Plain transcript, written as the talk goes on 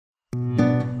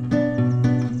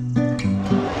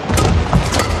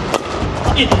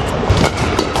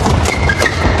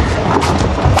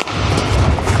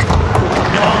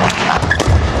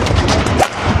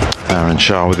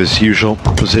Shah with his usual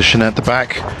position at the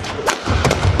back.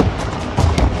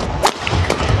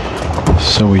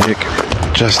 Soh Wooi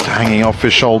Yik just hanging off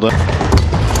his shoulder.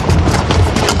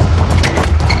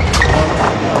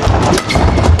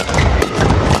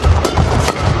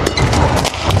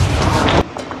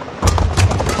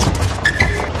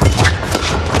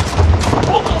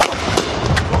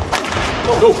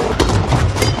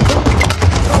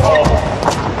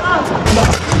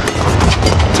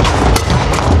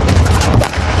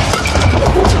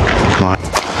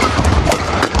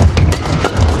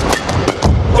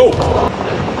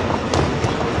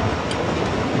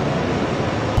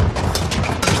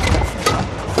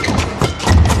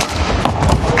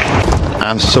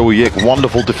 And Soh Wooi Yik,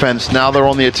 wonderful defense. Now they're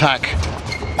on the attack.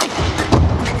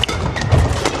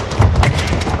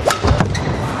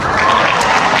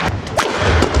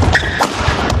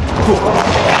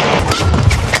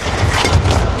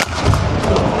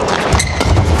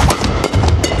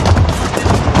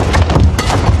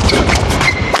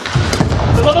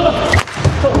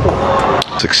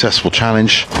 Successful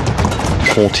challenge,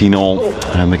 14-all,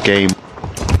 and the game.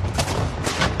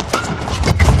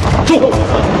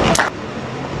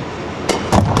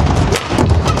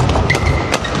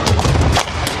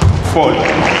 Fall.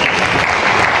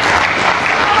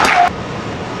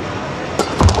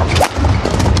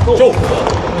 Go.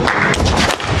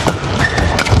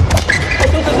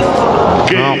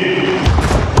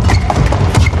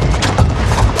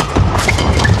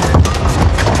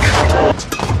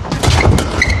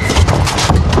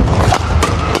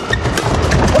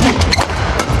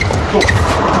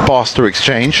 Faster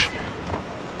exchange.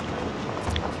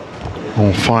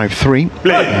 All 5-3.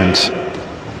 And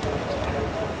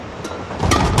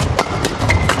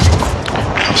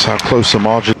that's how close the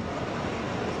margin.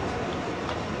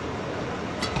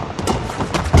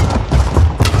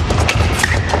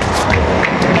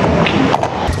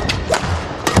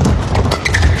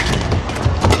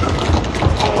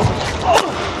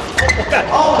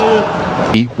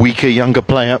 Weaker, younger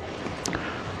player.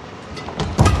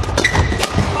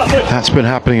 That's been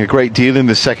happening a great deal in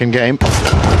the second game.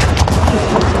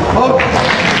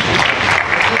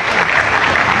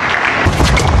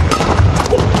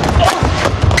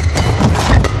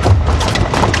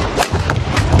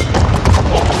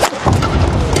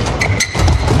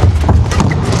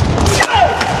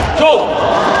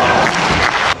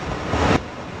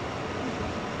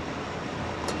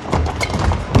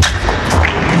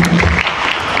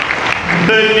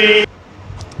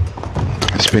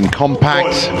 It's been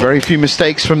compact, very few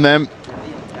mistakes from them.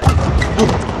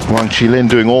 Wang Chi-Lin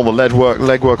doing all the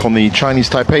legwork on the Chinese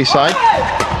Taipei side.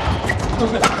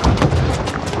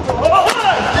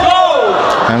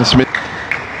 And Smith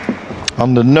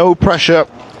under no pressure.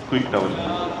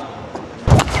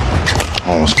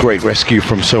 Oh, it's great rescue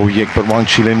from Soh Wooi Yik, but Wang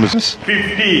Chi-Lin was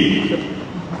 50.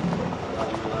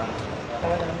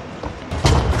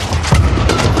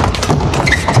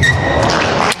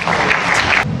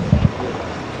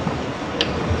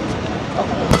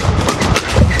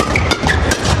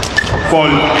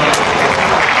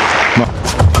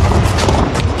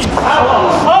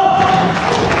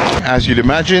 As you'd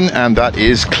imagine, and that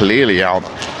is clearly out.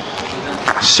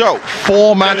 So,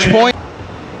 4 match points.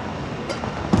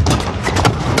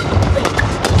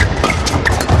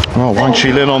 Oh, Wang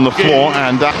Chi-Lin on the floor,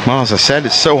 and well, as I said,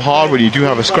 it's so hard when you do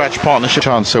have a scratch partnership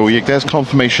chance. So there's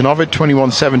confirmation of it.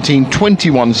 21-17,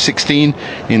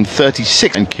 21-16 in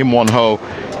 36, and Kim Won-ho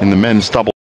in the men's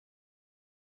double.